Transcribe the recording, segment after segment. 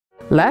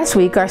Last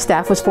week, our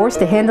staff was forced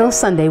to handle a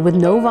Sunday with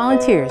no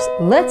volunteers.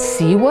 Let's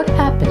see what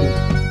happened.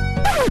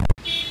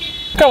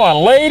 Come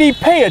on, lady,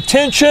 pay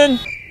attention.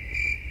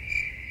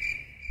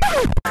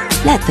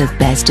 Let the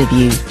best of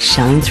you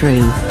shine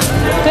through.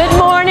 Good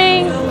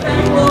morning.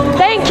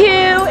 Thank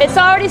you. It's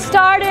already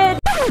started.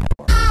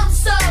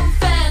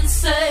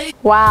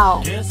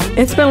 Wow,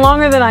 it's been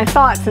longer than I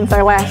thought since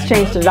I last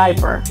changed a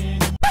diaper.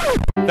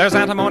 There's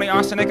antimony,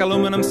 arsenic,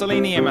 aluminum,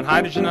 selenium, and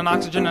hydrogen, and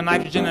oxygen, and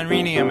nitrogen, and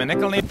rhenium, and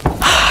nickel.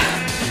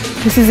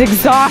 This is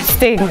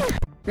exhausting.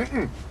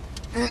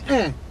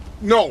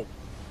 No,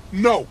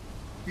 no,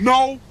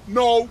 no,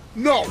 no,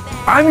 no.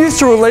 I'm used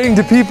to relating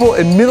to people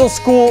in middle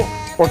school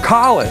or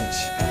college.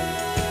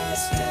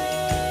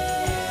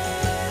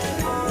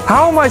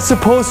 How am I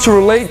supposed to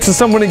relate to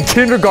someone in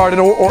kindergarten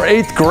or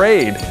 8th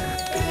grade?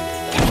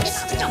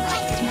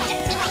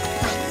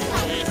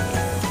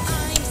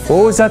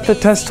 What was that the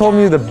test told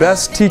me? The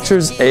best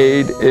teacher's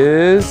aid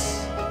is...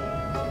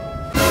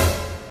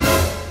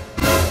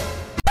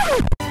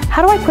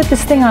 How do I put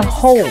this thing on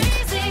hold?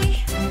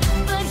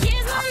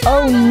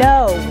 Oh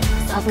no,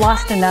 I've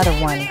lost another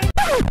one.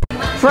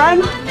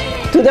 Front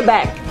to the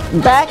back,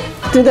 back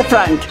to the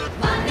front.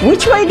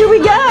 Which way do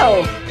we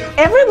go?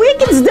 Every week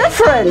it's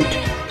different.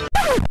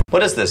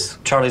 What is this,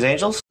 Charlie's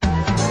Angels?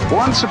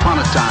 Once upon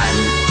a time,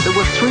 there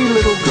were 3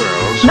 little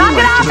girls. Knock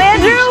it off,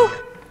 Andrew!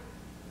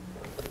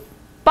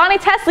 Bonnie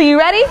Tesla, you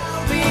ready?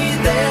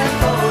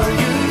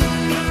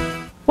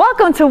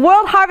 Welcome to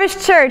World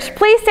Harvest Church.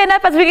 Please stand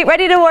up as we get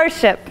ready to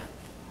worship.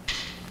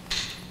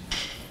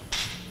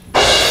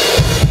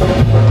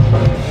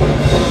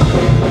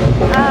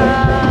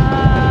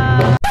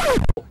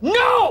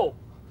 No!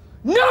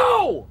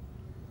 No!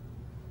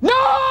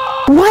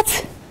 No!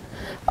 What?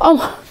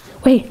 Oh,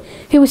 wait,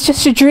 it was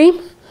just a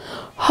dream?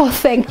 Oh,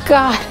 thank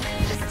God.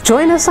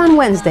 Join us on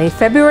Wednesday,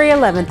 February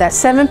 11th at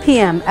 7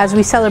 p.m. as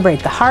we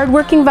celebrate the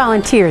hardworking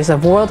volunteers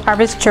of World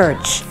Harvest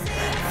Church.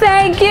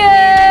 Thank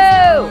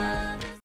you!